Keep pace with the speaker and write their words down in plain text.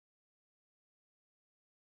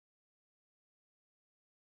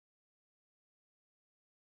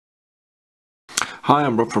Hi,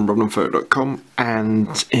 I'm Rob from robandphoto.com,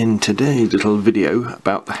 and in today's little video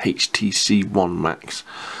about the HTC One MAX,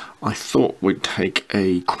 I thought we'd take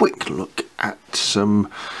a quick look at some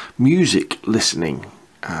music listening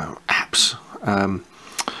apps.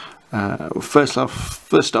 First up,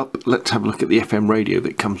 let's have a look at the FM radio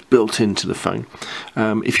that comes built into the phone.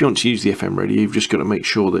 If you want to use the FM radio, you've just got to make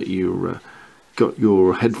sure that you've got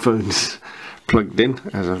your headphones plugged in,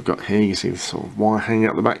 as I've got here. You see this sort of wire hanging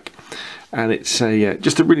out the back. And it's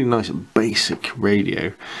just a really nice basic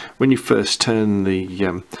radio. When you first turn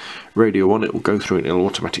the radio on, it will go through an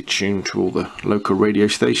automatic tune to all the local radio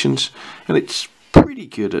stations, and it's pretty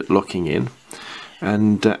good at locking in.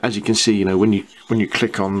 And as you can see, you know, when you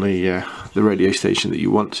click on the radio station that you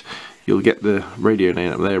want, you'll get the radio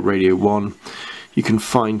name up there, Radio 1. You can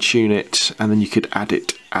fine tune it, and then you could add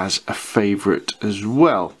it as a favourite as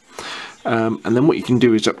well. And then what you can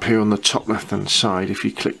do is up here on the top left hand side, if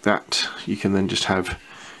you click that, you can then just have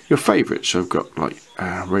your favourites. So I've got like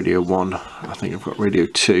Radio 1, I think I've got Radio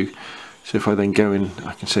 2. So if I then go in,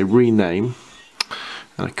 I can say rename,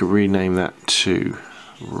 and I can rename that to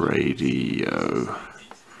Radio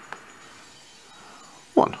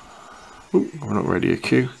 1. Ooh, not Radio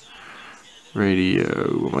Q.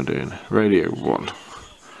 Radio, what am I doing? Radio 1.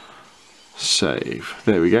 Save.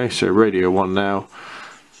 There we go. So Radio 1 now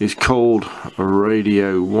is called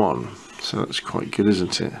Radio 1, so that's quite good,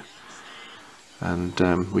 isn't it? And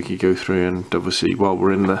we could go through, and obviously while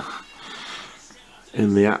we're in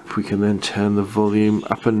the app, we can then turn the volume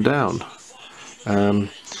up and down. There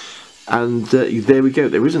we go.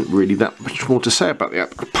 There isn't really that much more to say about the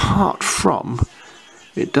app, apart from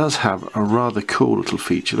it does have a rather cool little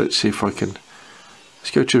feature. Let's see if I can. Let's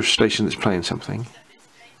go to a station that's playing something.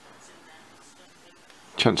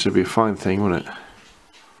 Chance would be a fine thing, wouldn't it?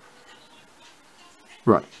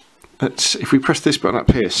 Right, if we press this button up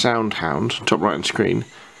here, Sound Hound, top right hand screen,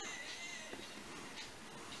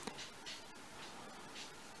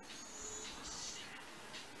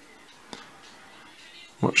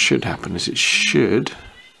 what should happen is it should,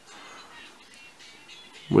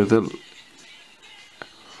 okay,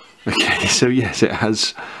 so yes, it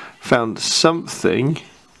has found something.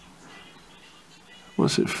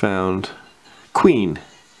 What's it found? Queen.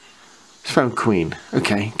 It's found Queen.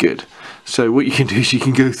 Okay, good. So what you can do is you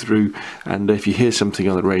can go through, and if you hear something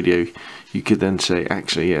on the radio, you could then say,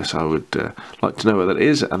 actually, yes, I would like to know what that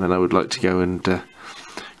is, and then I would like to go and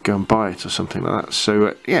buy it or something like that.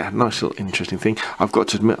 So yeah, nice little interesting thing. I've got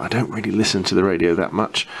to admit, I don't really listen to the radio that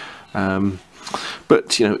much,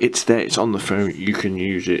 but you know, it's there, it's on the phone. You can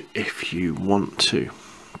use it if you want to.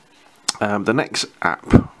 The next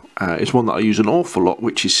app is one that I use an awful lot,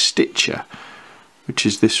 which is Stitcher. Which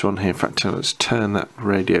is this one here. In fact, let's turn that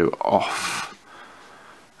radio off.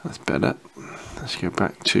 That's better. Let's go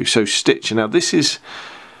back to Stitcher. Now this is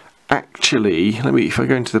actually, if I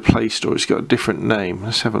go into the Play Store, it's got a different name.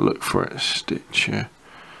 Let's have a look for it. Stitcher.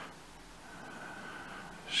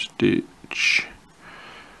 Stitch.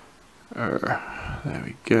 There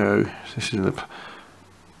we go. This is in the.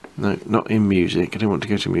 No, not in music. I don't want to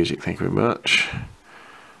go to music. Thank you very much.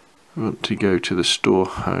 I want to go to the store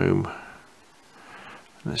home.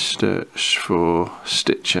 Let's search for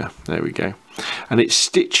Stitcher. There we go. And it's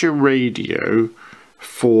Stitcher Radio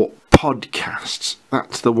for podcasts.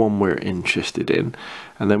 That's the one we're interested in.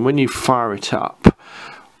 And then when you fire it up,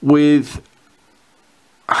 with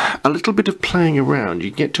a little bit of playing around,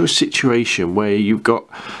 you get to a situation where you've got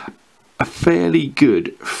a fairly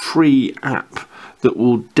good free app that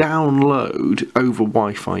will download over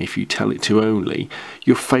Wi-Fi, if you tell it to only,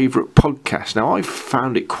 your favourite podcast. Now, I've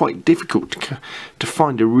found it quite difficult to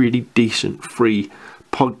find a really decent free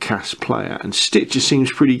podcast player, and Stitcher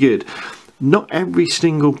seems pretty good. Not every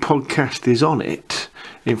single podcast is on it.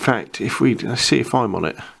 In fact, let's see if I'm on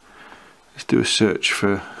it. Let's do a search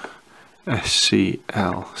for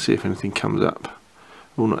SCL, see if anything comes up.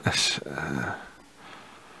 Oh, not SCL.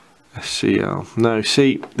 No,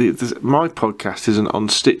 see, my podcast isn't on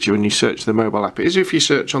Stitcher when you search the mobile app. It is if you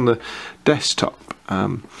search on the desktop.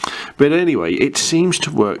 But anyway, it seems to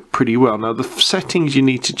work pretty well. Now, the settings you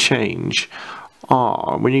need to change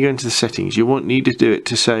are, when you go into the settings, you won't need to do it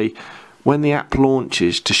to say, when the app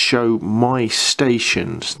launches, to show my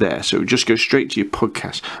stations there. So it will just go straight to your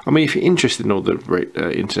podcast. I mean, if you're interested in all the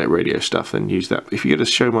internet radio stuff, then use that. If you go to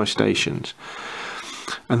show my stations,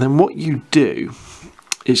 and then what you do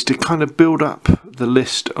is to kind of build up the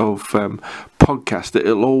list of podcasts that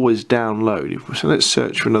it'll always download. So let's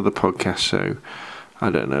search for another podcast. So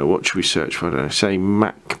I don't know, what should we search for? I don't know, say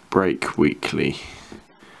Mac Break Weekly.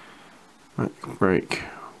 Mac Break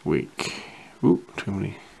Week. Ooh, too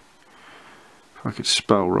many. If I could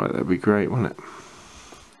spell right, that'd be great, wouldn't it?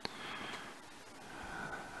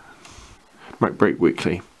 Mac Break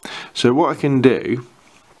Weekly. So what I can do,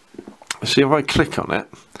 see if I click on it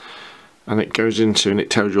and it goes into and it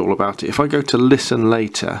tells you all about it. If I go to listen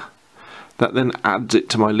later, that then adds it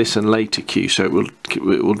to my listen later queue, so it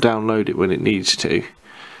will download it when it needs to.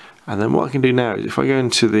 And then what I can do now is if I go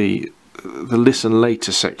into the listen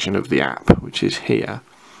later section of the app, which is here,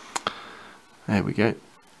 there we go,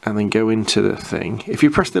 and then go into the thing. If you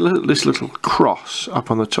press this little cross up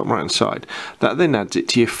on the top right hand side, that then adds it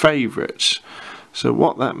to your favourites. So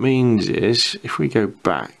what that means is if we go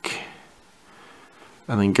back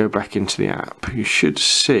and then go back into the app, you should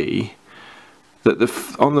see that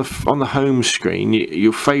on the home screen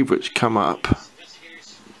your favourites come up.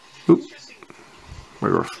 Oop,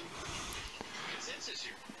 we're off.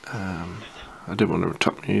 I didn't want to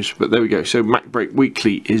top news, but there we go. So Mac Break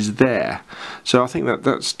Weekly is there. So I think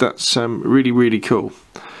that's really, really cool.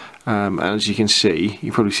 And as you can see,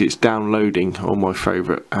 you probably see it's downloading all my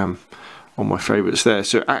favourites there.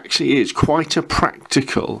 So it actually is quite a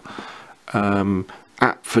practical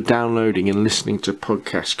app for downloading and listening to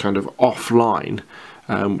podcasts kind of offline,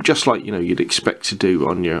 just like you'd expect to do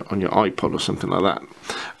on your iPod or something like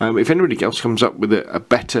that. If anybody else comes up with a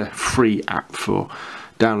better free app for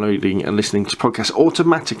downloading and listening to podcasts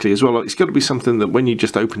automatically as well, it's got to be something that when you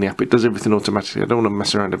just open the app, it does everything automatically. I don't want to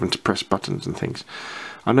mess around having to press buttons and things.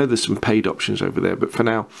 I know there's some paid options over there, but for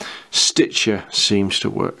now, Stitcher seems to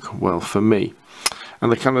work well for me.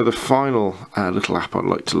 And the final little app I'd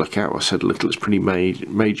like to look at, I said little, it's pretty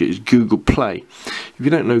major, is Google Play. If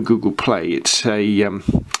you don't know Google Play, it's done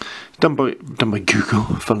by Google,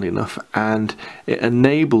 funnily enough, and it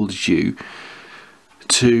enables you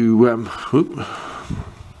to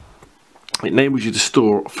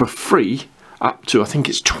store for free up to, I think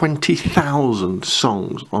it's 20,000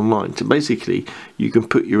 songs online. So basically, you can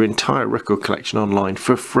put your entire record collection online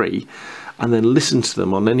for free, and then listen to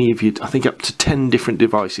them on any of your, I think up to 10 different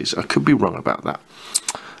devices. I could be wrong about that.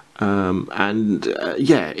 Yeah, I mean,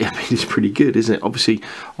 it's pretty good, isn't it? Obviously,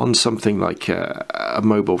 on something like a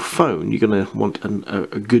mobile phone, you're going to want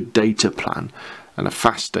a good data plan and a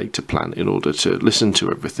fast data plan in order to listen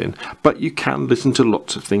to everything. But you can listen to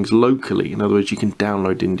lots of things locally. In other words, you can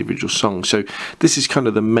download individual songs. So this is kind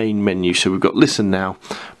of the main menu. So we've got Listen Now,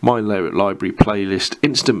 My Library, Playlist,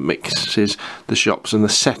 Instant Mixes, the shops and the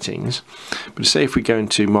settings. But say if we go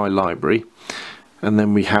into My Library, and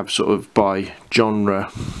then we have sort of by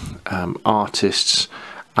genre, artists,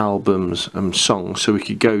 albums and songs. So we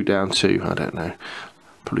could go down to, I don't know,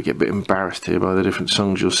 probably get a bit embarrassed here by the different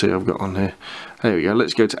songs you'll see I've got on here. There we go,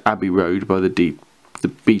 let's go to Abbey Road by the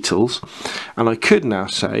Beatles. And I could now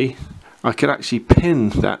say, I could actually pin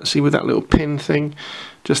that, see with that little pin thing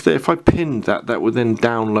just there, if I pinned that, that would then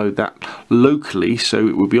download that locally, so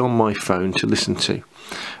it would be on my phone to listen to.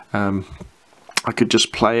 I could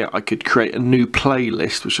just play it, I could create a new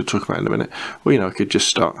playlist, which I'll talk about in a minute, or I could just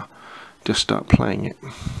start playing it.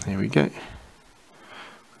 There we go.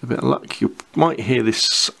 With a bit of luck, you might hear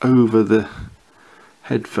this over the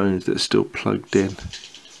headphones that are still plugged in.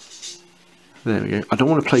 There we go. I don't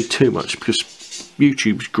want to play too much because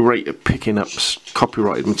YouTube's great at picking up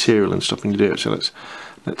copyrighted material and stopping to do it. So let's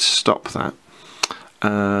stop that.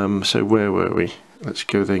 So where were we? Let's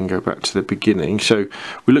go back to the beginning. So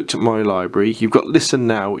we looked at My Library. You've got Listen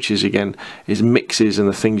Now, which is again mixes and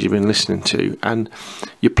the things you've been listening to, and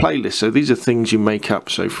your playlist. So these are things you make up.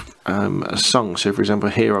 So a song. So for example,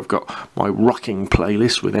 here I've got my rocking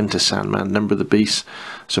playlist with Enter Sandman, Number of the Beast,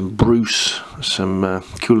 some Bruce, some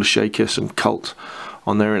Cooler Shaker, some Cult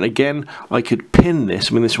on there. And again, I could pin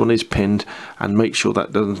this. I mean, this one is pinned, and make sure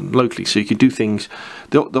that doesn't locally. So you can do things.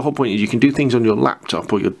 The whole point is you can do things on your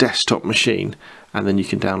laptop or your desktop machine, and then you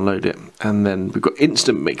can download it. And then we've got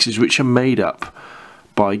instant mixes, which are made up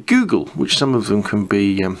by Google, which some of them can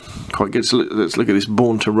be quite good. So let's look at this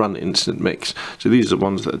Born to Run instant mix. So these are the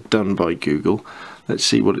ones that are done by Google. Let's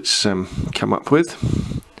see what it's come up with.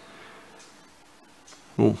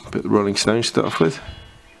 Oh, a bit of Rolling Stones to start off with.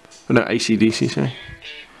 Oh, no, AC/DC, sorry.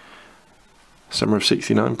 Summer of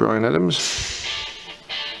 '69, Bryan Adams.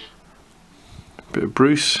 A bit of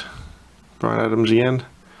Bruce, Bryan Adams again.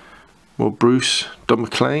 More Bruce, Don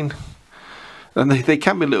McLean. And they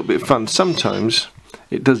can be a little bit fun. Sometimes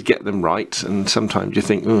it does get them right, and sometimes you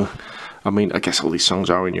think, oh, I mean, I guess all these songs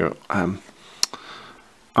are in your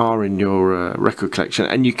record collection,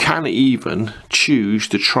 and you can even choose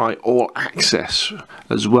to try all access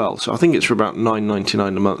as well. So I think it's for about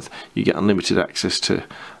 $9.99 a month. You get unlimited access to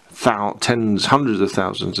hundreds of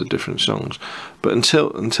thousands of different songs. But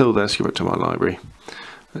until then, let's go back to My Library.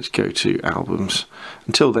 Let's go to albums.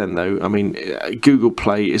 Until then though, I mean, Google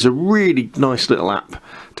Play is a really nice little app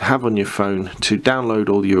to have on your phone to download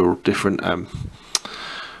all your different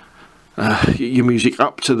your music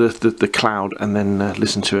up to the cloud, and then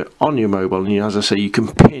listen to it on your mobile. And as I say, you can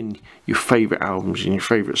pin your favourite albums and your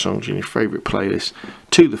favourite songs and your favourite playlists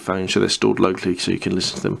to the phone, so they're stored locally, so you can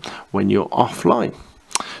listen to them when you're offline.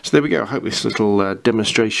 So there we go. I hope this little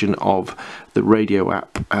demonstration of the radio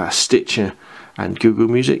app Stitcher and Google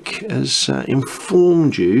Music has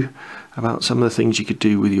informed you about some of the things you could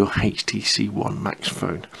do with your HTC One MAX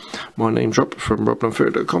phone. My name's Rob from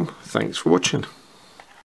roblandferret.com. Thanks for watching.